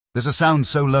There's a sound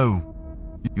so low,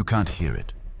 you can't hear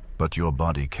it, but your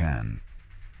body can.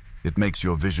 It makes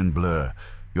your vision blur,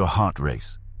 your heart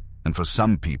race, and for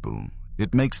some people,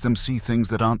 it makes them see things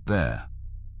that aren't there.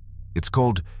 It's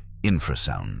called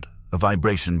infrasound, a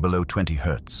vibration below 20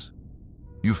 hertz.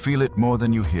 You feel it more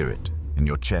than you hear it, in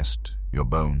your chest, your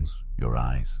bones, your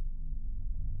eyes.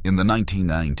 In the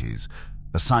 1990s,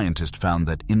 a scientist found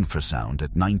that infrasound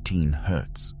at 19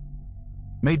 hertz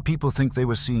made people think they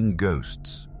were seeing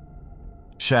ghosts.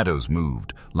 Shadows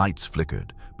moved, lights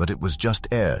flickered, but it was just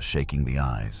air shaking the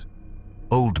eyes.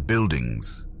 Old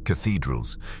buildings,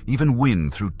 cathedrals, even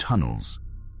wind through tunnels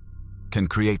can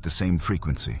create the same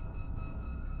frequency.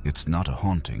 It's not a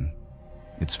haunting,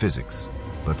 it's physics,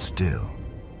 but still.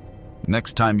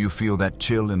 Next time you feel that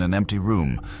chill in an empty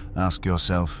room, ask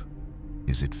yourself,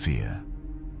 is it fear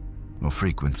or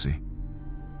frequency?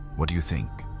 What do you think?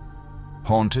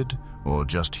 Haunted or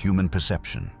just human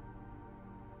perception?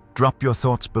 Drop your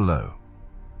thoughts below.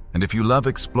 And if you love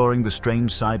exploring the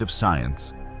strange side of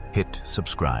science, hit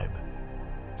subscribe.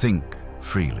 Think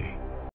freely.